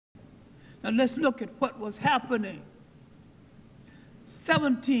Now let's look at what was happening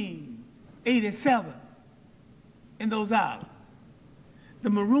 1787 in those islands. The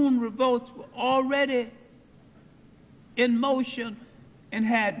Maroon revolts were already in motion and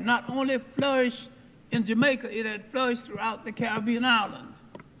had not only flourished in Jamaica, it had flourished throughout the Caribbean islands.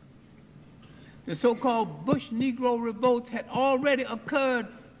 The so-called Bush Negro revolts had already occurred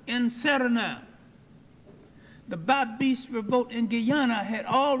in Suriname. The Babis revolt in Guyana had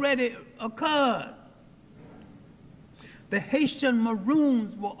already occurred. The Haitian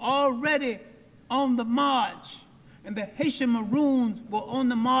Maroons were already on the march, and the Haitian Maroons were on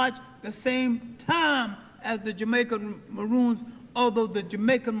the march the same time as the Jamaican Maroons, although the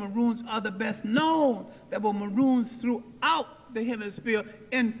Jamaican Maroons are the best known. There were Maroons throughout the hemisphere,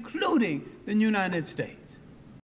 including the United States.